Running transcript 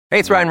Hey,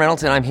 it's Ryan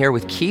Reynolds, and I'm here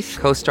with Keith,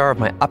 co-star of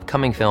my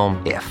upcoming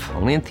film, If,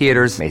 only in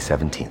theaters May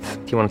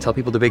 17th. Do you want to tell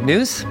people the big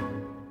news?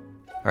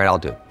 All right, I'll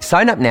do it.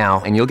 Sign up now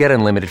and you'll get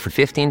unlimited for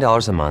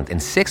 $15 a month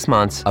and 6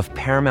 months of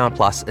Paramount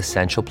Plus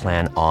Essential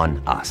Plan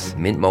on us.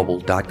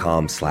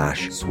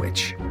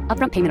 MintMobile.com/switch.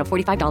 Upfront payment of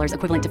 $45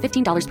 equivalent to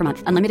 $15 per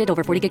month. Unlimited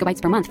over 40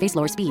 gigabytes per month. Face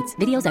lower speeds.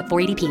 Videos at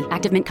 480p.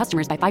 Active Mint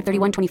customers by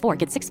 531.24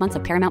 get 6 months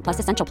of Paramount Plus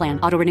Essential Plan.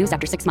 Auto renews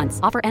after 6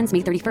 months. Offer ends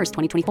May 31st,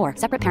 2024.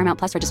 Separate Paramount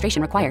Plus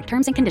registration required.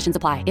 Terms and conditions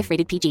apply if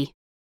rated PG.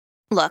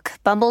 Look,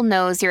 Bumble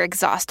knows you're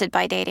exhausted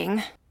by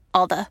dating.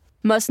 All the,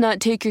 must not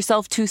take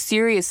yourself too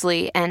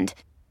seriously, and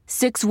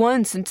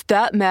 6'1" since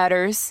that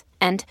matters.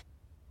 And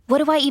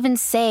what do I even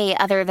say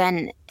other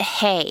than,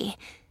 hey?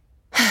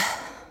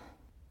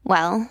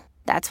 Well,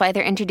 that's why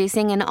they're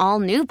introducing an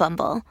all-new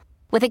Bumble,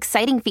 with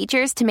exciting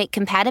features to make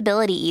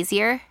compatibility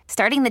easier,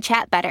 starting the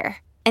chat better,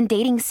 and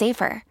dating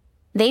safer.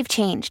 They've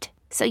changed,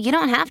 so you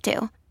don't have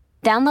to.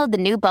 Download the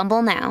new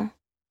Bumble now.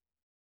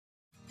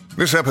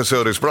 This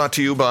episode is brought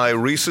to you by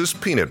Reese's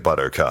Peanut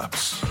Butter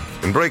Cups.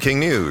 In breaking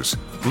news,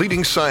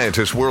 leading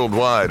scientists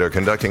worldwide are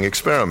conducting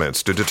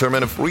experiments to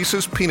determine if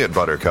Reese's Peanut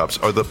Butter Cups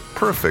are the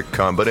perfect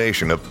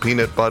combination of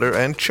peanut butter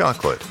and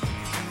chocolate.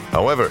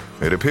 However,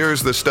 it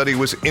appears the study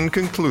was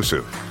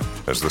inconclusive,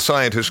 as the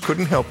scientists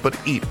couldn't help but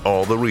eat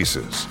all the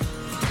Reese's.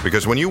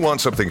 Because when you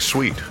want something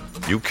sweet,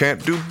 you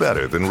can't do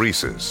better than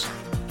Reese's.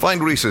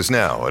 Find Reese's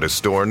now at a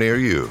store near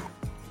you.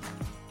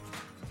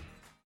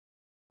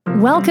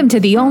 Welcome to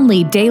the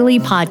only daily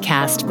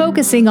podcast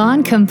focusing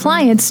on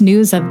compliance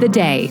news of the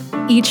day.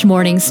 Each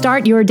morning,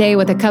 start your day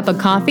with a cup of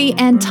coffee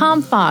and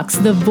Tom Fox,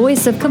 the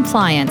voice of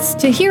compliance,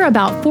 to hear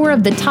about 4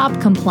 of the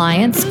top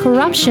compliance,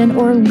 corruption,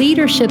 or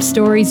leadership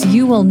stories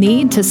you will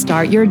need to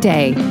start your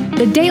day.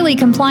 The Daily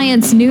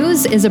Compliance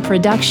News is a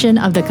production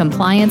of the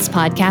Compliance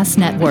Podcast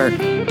Network.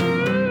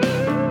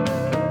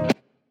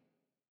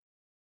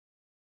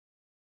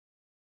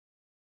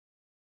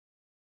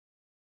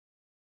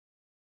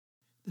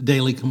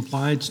 Daily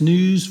Compliance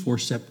News for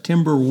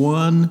September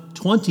 1,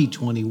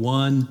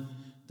 2021,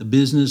 the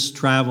Business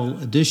Travel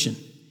Edition.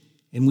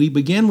 And we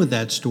begin with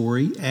that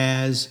story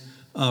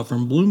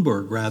from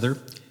Bloomberg,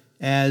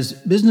 as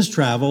business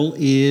travel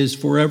is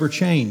forever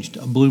changed.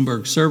 A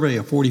Bloomberg survey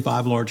of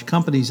 45 large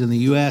companies in the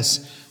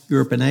U.S.,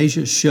 Europe, and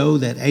Asia show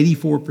that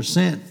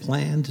 84%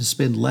 plan to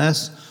spend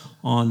less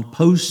on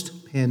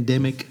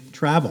post-pandemic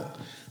travel.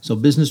 So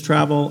business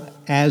travel,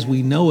 as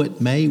we know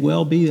it, may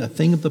well be a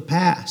thing of the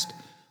past.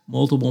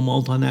 Multiple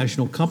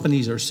multinational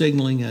companies are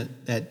signaling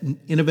that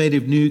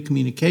innovative new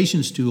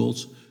communications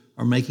tools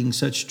are making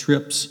such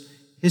trips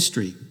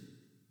history.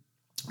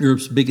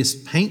 Europe's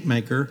biggest paint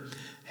maker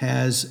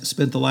has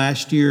spent the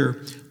last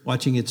year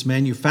watching its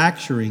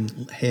manufacturing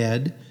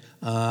head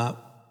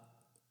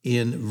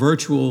in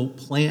virtual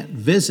plant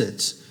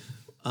visits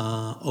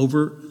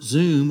over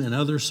Zoom and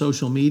other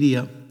social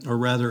media, or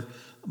rather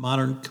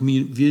modern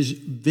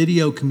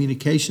video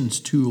communications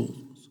tools.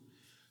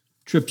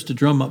 Trips to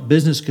drum up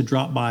business could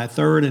drop by a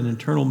third, and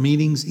internal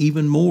meetings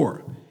even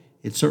more.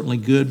 It's certainly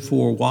good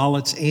for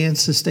wallets and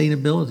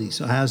sustainability.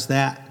 So how's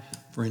that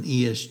for an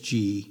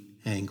ESG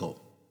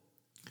angle?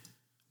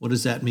 What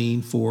does that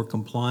mean for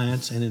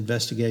compliance and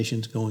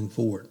investigations going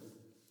forward?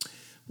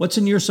 What's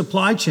in your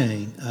supply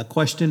chain? A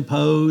question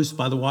posed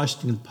by the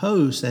Washington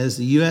Post as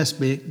the U.S.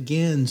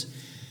 begins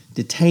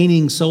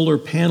detaining solar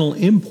panel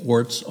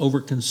imports over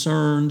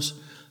concerns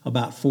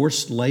about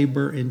forced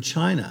labor in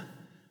China.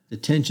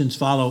 Detentions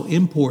follow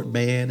import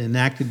ban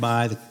enacted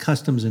by the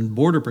Customs and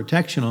Border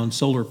Protection on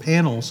solar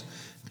panels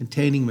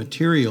containing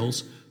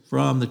materials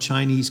from the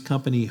Chinese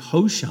company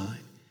Hoshine.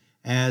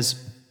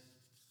 As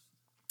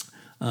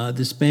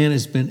this ban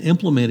has been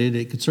implemented,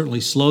 it could certainly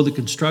slow the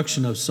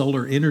construction of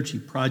solar energy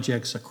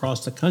projects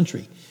across the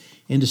country.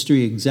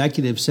 Industry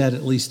executives said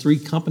at least 3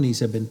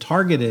 companies have been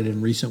targeted in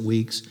recent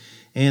weeks,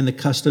 and the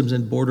Customs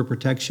and Border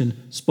Protection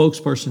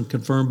spokesperson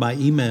confirmed by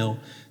email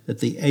that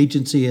the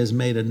agency has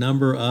made a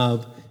number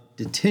of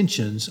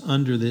detentions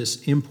under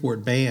this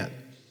import ban.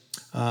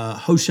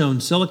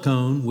 Hoshine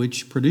Silicone,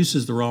 which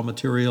produces the raw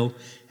material,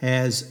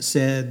 has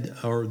said,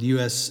 or the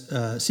U.S.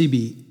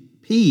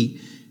 CBP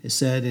has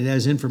said, it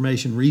has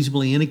information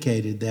reasonably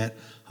indicated that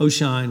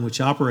Hoshine, which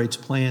operates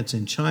plants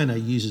in China,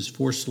 uses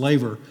forced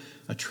labor,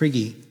 a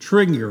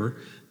trigger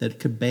that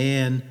could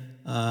ban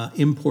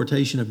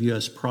importation of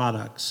U.S.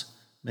 products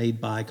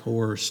made by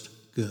coerced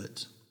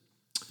goods.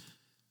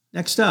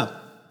 Next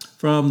up,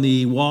 from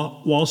the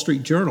Wall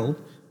Street Journal,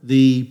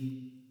 the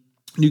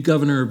new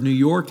governor of New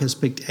York has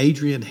picked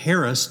Adrienne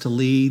Harris to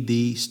lead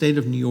the state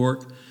of New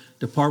York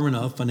Department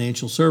of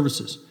Financial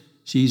Services.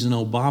 She's an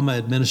Obama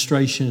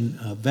administration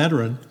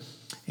veteran,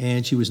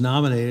 and she was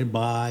nominated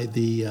by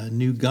the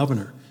new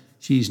governor.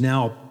 She's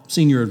now a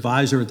senior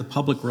advisor at the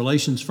public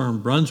relations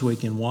firm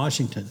Brunswick in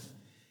Washington,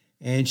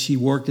 and she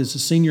worked as a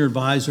senior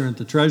advisor at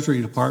the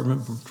Treasury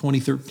Department from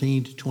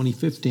 2013 to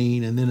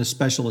 2015, and then a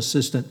special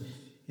assistant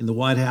in the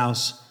White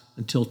House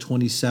until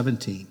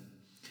 2017.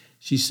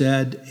 She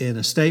said in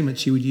a statement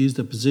she would use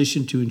the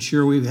position to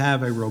ensure we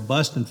have a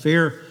robust and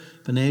fair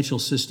financial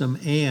system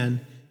and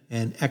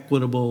and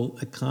equitable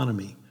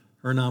economy.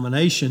 Her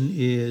nomination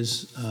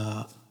is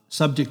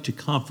subject to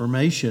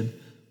confirmation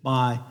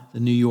by the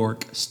New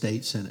York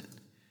State Senate.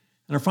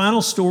 And our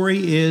final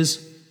story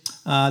is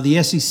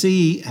the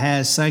SEC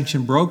has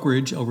sanctioned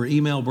brokerage over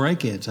email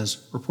break-ins,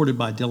 as reported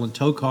by Dylan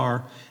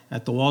Tokar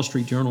at the Wall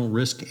Street Journal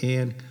Risk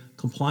and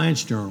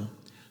Compliance Journal.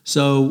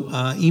 So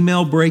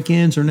email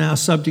break-ins are now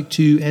subject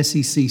to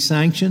SEC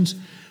sanctions.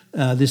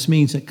 This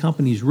means that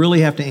companies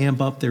really have to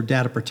amp up their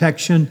data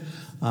protection,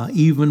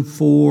 even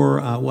for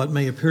what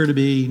may appear to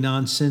be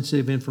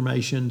non-sensitive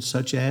information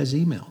such as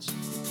emails.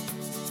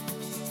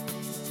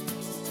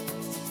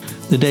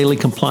 The Daily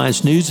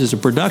Compliance News is a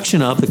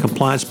production of the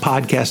Compliance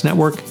Podcast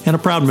Network and a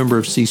proud member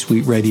of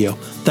C-Suite Radio.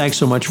 Thanks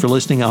so much for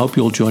listening. I hope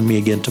you'll join me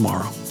again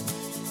tomorrow.